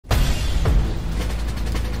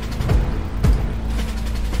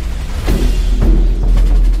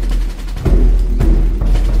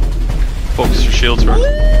shields work.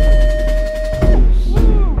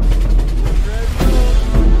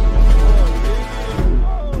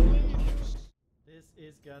 This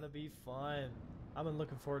is gonna be fun. I've been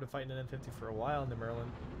looking forward to fighting an M50 for a while in the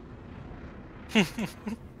Merlin.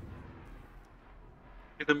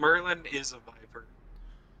 The Merlin is a Viper.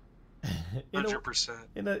 100%.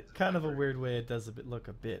 In a kind of a weird way, it does look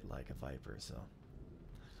a bit like a Viper. So,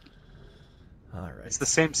 all right. It's the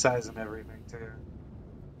same size and everything too.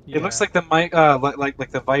 Yeah. It looks like the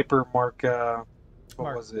like the Viper Mark.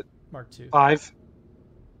 What was it? Mark II. 5.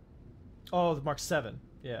 Oh, the Mark 7.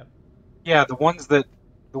 Yeah. Yeah, the ones that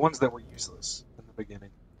were useless in the beginning.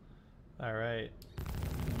 All right.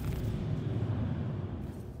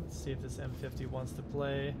 Let's see if this M50 wants to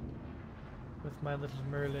play with my little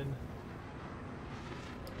Merlin.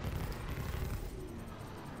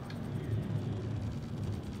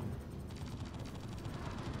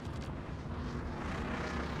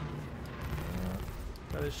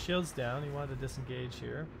 Got his shields down. He wanted to disengage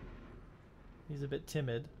here. He's a bit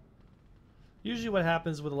timid. Usually what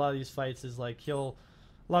happens with a lot of these fights is like a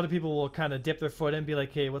lot of people will kind of dip their foot in and be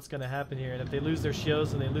like, hey, what's going to happen here? And if they lose their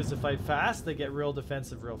shields and they lose the fight fast, they get real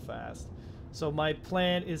defensive real fast. So my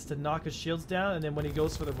plan is to knock his shields down, and then when he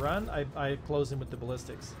goes for the run, I close him with the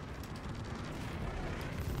ballistics.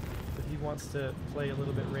 But he wants to play a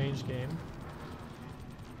little bit range game.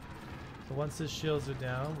 So once his shields are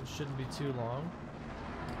down, which shouldn't be too long,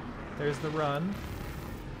 there's the run.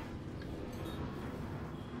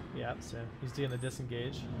 Yeah, so he's doing a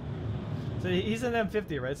disengage. So he's an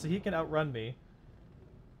M50, right? So he can outrun me.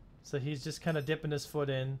 So he's just kind of dipping his foot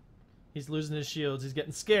in. He's losing his shields. He's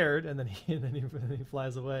getting scared, and then he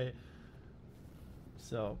flies away.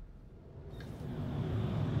 So,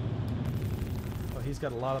 oh, he's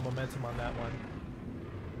got a lot of momentum on that one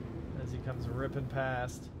as he comes ripping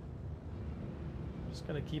past. Just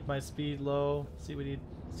gonna keep my speed low. See what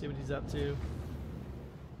he's up to.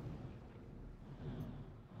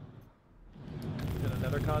 Got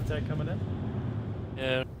another contact coming in.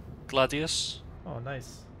 Yeah, Gladius. Oh,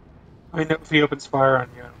 nice. I know if he opens fire on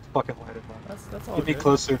you, fucking light him up. That's all Get me good.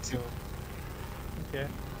 closer to him. Okay,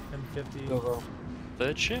 M50. Go.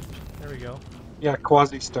 Third ship? There we go. Yeah,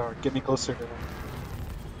 Quasi-Star. Get me closer to him.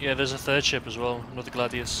 Yeah, there's a third ship as well, another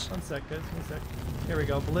Gladius. One sec, guys. One sec. Here we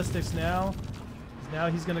go. Ballistics now. Now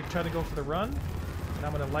he's gonna try to go for the run, and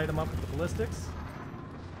I'm gonna light him up with the ballistics.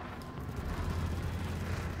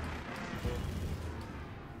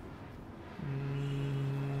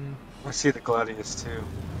 I see the Gladius too.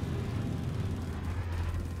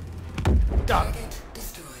 Got him.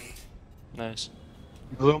 Nice.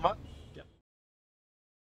 You blew him up? Yep.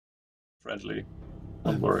 Friendly.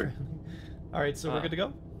 Don't worry. Alright, so we're good to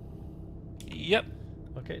go? Yep.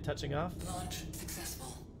 Okay, touching off. Launch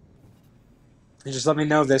successful. You just let me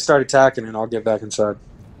know if they start attacking and I'll get back inside.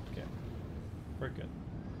 Okay. We're good.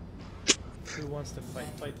 Who wants to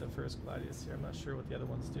fight the first Gladius here? I'm not sure what the other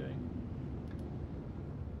one's doing.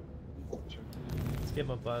 Let's give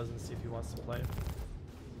him a buzz and see if he wants to play.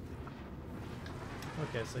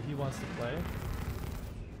 Okay, so he wants to play.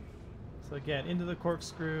 So again, into the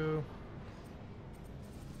corkscrew.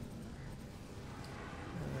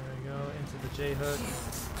 There we go, into the J-hook.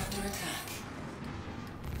 Under attack.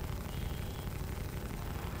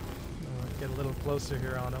 Get a little closer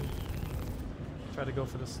here on him. Try to go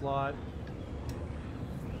for the slot.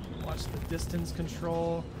 Watch the distance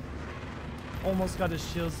control. Almost got his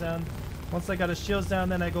shields down. Once I got his shields down,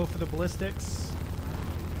 then I go for the ballistics.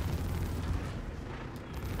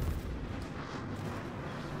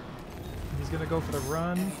 He's gonna go for the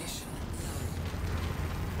run. He's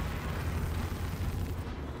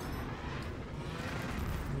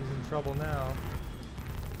in trouble now.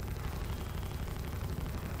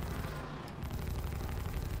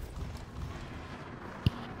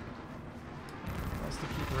 Wants to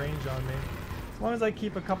keep range on me. As long as I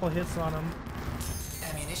keep a couple hits on him.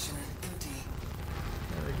 Ammunition empty.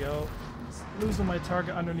 There we go. Just losing my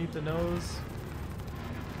target underneath the nose.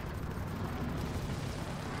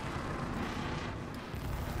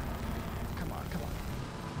 Come on, come on.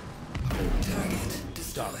 Target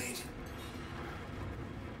destroyed.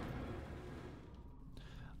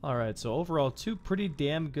 Alright, so overall, two pretty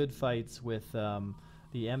damn good fights with the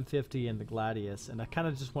M50 and the Gladius, and I kind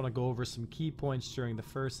of just want to go over some key points during the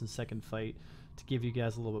first and second fight to give you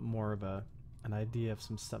guys a little bit more of an idea of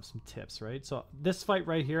some stuff, some tips, right? So this fight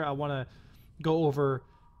right here, I want to go over,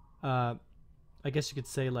 I guess you could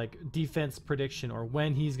say like defense prediction, or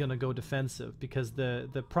when he's going to go defensive, because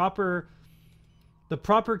the proper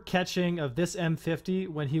catching of this M50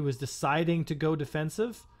 when he was deciding to go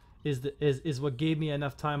defensive is what gave me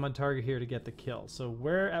enough time on target here to get the kill. So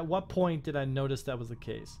at what point did I notice that was the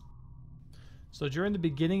case? So during the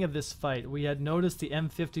beginning of this fight, we had noticed the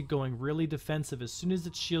M50 going really defensive as soon as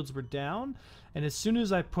its shields were down, and as soon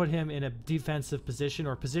as I put him in a defensive position,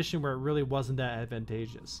 or a position where it really wasn't that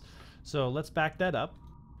advantageous. So let's back that up,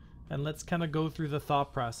 and let's kind of go through the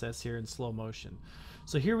thought process here in slow motion.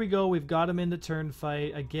 So here we go, we've got him in the turn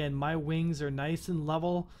fight. Again, my wings are nice and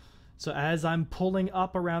level, so as I'm pulling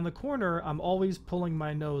up around the corner, I'm always pulling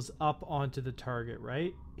my nose up onto the target,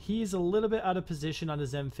 right? He's a little bit out of position on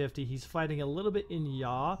his M50. He's fighting a little bit in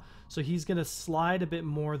yaw, so he's going to slide a bit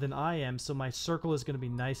more than I am, so my circle is going to be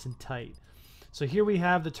nice and tight. So here we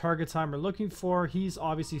have the target time we're looking for. He's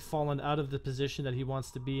obviously fallen out of the position that he wants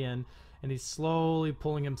to be in, and he's slowly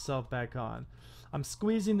pulling himself back on. I'm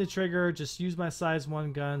squeezing the trigger, just use my size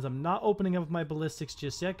 1 guns. I'm not opening up my ballistics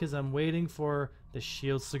just yet because I'm waiting for the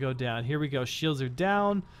shields to go down. Here we go, shields are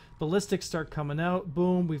down, ballistics start coming out,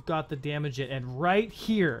 boom, we've got the damage in. And right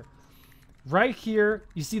here,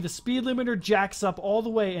 you see the speed limiter jacks up all the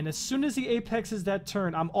way, and as soon as he apexes that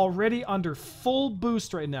turn, I'm already under full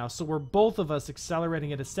boost right now, so we're both of us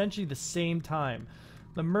accelerating at essentially the same time.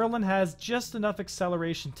 The Merlin has just enough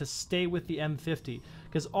acceleration to stay with the M50,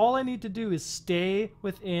 because all I need to do is stay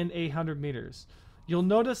within 800 meters. You'll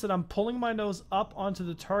notice that I'm pulling my nose up onto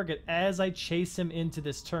the target as I chase him into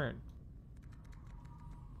this turn.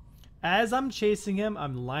 As I'm chasing him,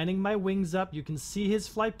 I'm lining my wings up. You can see his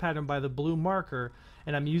flight pattern by the blue marker,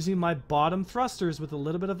 and I'm using my bottom thrusters with a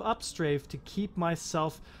little bit of upstrafe to keep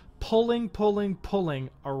myself pulling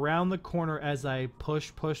around the corner as I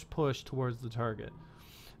push towards the target.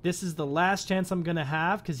 This is the last chance I'm going to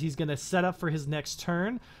have because he's going to set up for his next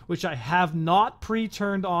turn, which I have not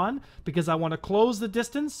pre-turned on because I want to close the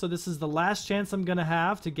distance. So this is the last chance I'm going to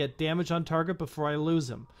have to get damage on target before I lose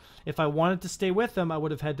him. If I wanted to stay with him, I would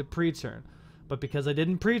have had to pre-turn. But because I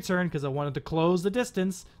didn't pre-turn because I wanted to close the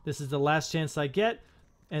distance, this is the last chance I get,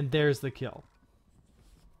 and there's the kill.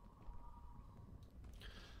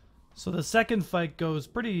 So the second fight goes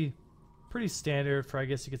pretty standard for, I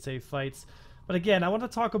guess you could say, fights. But again, I want to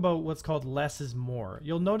talk about what's called less is more.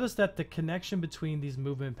 You'll notice that the connection between these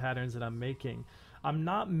movement patterns that I'm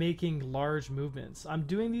not making large movements. I'm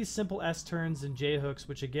doing these simple S-turns and J-hooks,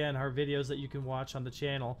 which again are videos that you can watch on the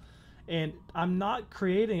channel. And I'm not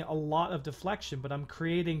creating a lot of deflection, but I'm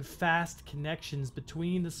creating fast connections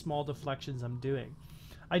between the small deflections I'm doing.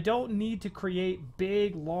 I don't need to create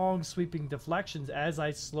big, long, sweeping deflections as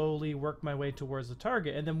I slowly work my way towards the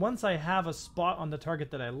target. And then once I have a spot on the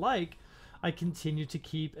target that I like, I continue to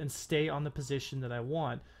keep and stay on the position that I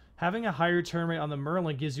want. Having a higher turn rate on the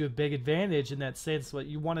Merlin gives you a big advantage in that sense, but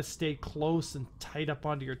you want to stay close and tight up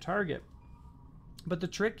onto your target. But the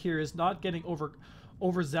trick here is not getting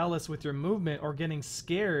overzealous with your movement or getting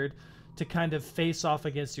scared to kind of face off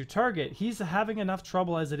against your target. He's having enough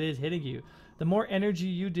trouble as it is hitting you. The more energy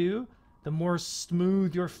you do, the more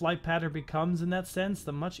smooth your flight pattern becomes in that sense,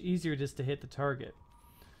 the much easier it is to hit the target.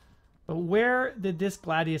 But where did this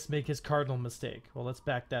Gladius make his cardinal mistake? Well, let's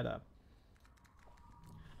back that up.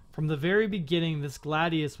 From the very beginning, this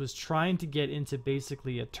Gladius was trying to get into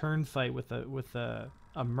basically a turn fight with a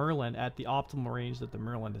Merlin at the optimal range that the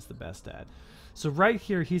Merlin is the best at. So right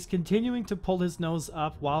here, he's continuing to pull his nose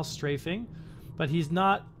up while strafing, but he's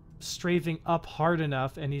not strafing up hard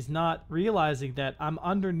enough, and he's not realizing that I'm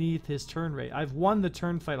underneath his turn rate. I've won the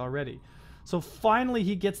turn fight already. So finally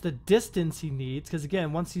he gets the distance he needs, because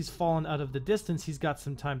again, once he's fallen out of the distance, he's got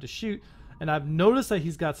some time to shoot. And I've noticed that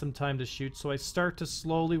he's got some time to shoot, so I start to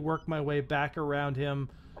slowly work my way back around him.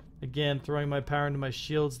 Again, throwing my power into my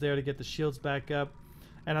shields there to get the shields back up.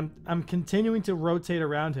 And I'm continuing to rotate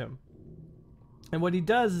around him. And what he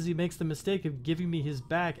does is he makes the mistake of giving me his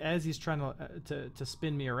back as he's trying to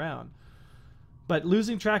spin me around. But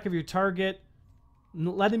losing track of your target,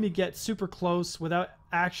 letting me get super close without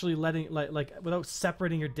actually without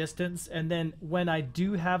separating your distance, and then when I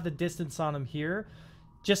do have the distance on him here,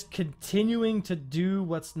 just continuing to do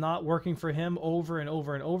what's not working for him over and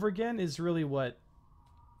over and over again is really what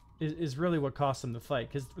cost him the fight,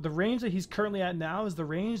 because the range that he's currently at now is the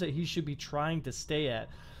range that he should be trying to stay at.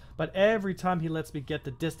 But every time he lets me get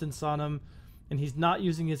the distance on him, and he's not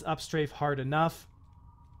using his upstrafe hard enough.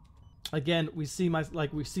 Again, we see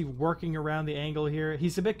working around the angle here.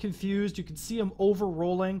 He's a bit confused. You can see him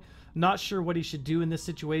over-rolling, not sure what he should do in this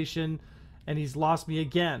situation, and he's lost me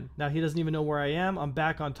again. Now he doesn't even know where I am. I'm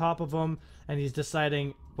back on top of him, and he's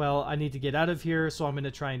deciding, well, I need to get out of here, so I'm going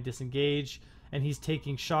to try and disengage. And he's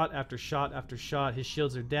taking shot after shot after shot. His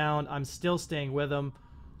shields are down. I'm still staying with him,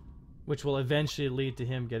 which will eventually lead to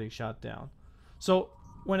him getting shot down. So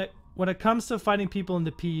when it when it comes to fighting people in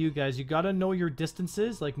the PU, guys, you got to know your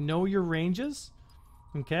distances, like know your ranges,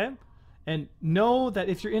 okay? And know that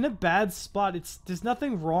if you're in a bad spot, there's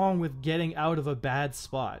nothing wrong with getting out of a bad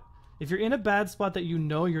spot. If you're in a bad spot that you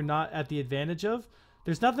know you're not at the advantage of,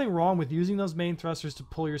 there's nothing wrong with using those main thrusters to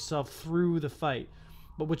pull yourself through the fight.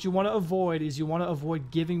 But what you want to avoid is you want to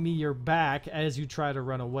avoid giving me your back as you try to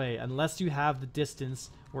run away, unless you have the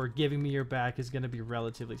distance where giving me your back is going to be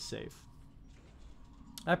relatively safe.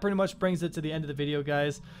 That pretty much brings it to the end of the video,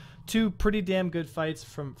 guys. Two pretty damn good fights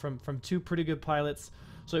from two pretty good pilots.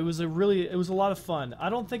 So it was a lot of fun. I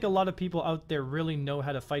don't think a lot of people out there really know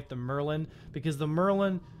how to fight the Merlin, because the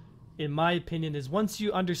Merlin, in my opinion, is once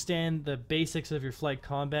you understand the basics of your flight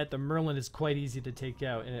combat, the Merlin is quite easy to take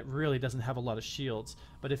out, and it really doesn't have a lot of shields.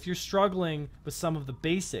 But if you're struggling with some of the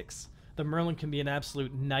basics, the Merlin can be an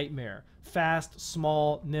absolute nightmare. Fast,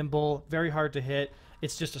 small, nimble, very hard to hit.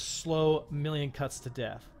 It's just a slow million cuts to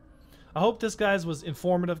death. I hope this, guys, was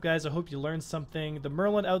informative, guys. I hope you learned something. The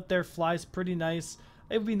Merlin out there flies pretty nice.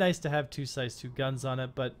 It would be nice to have 2 size 2 guns on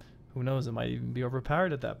it, but who knows, it might even be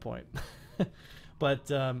overpowered at that point.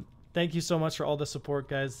 But thank you so much for all the support,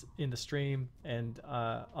 guys, in the stream and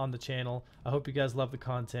on the channel. I hope you guys love the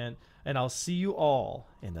content, and I'll see you all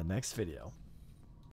in the next video.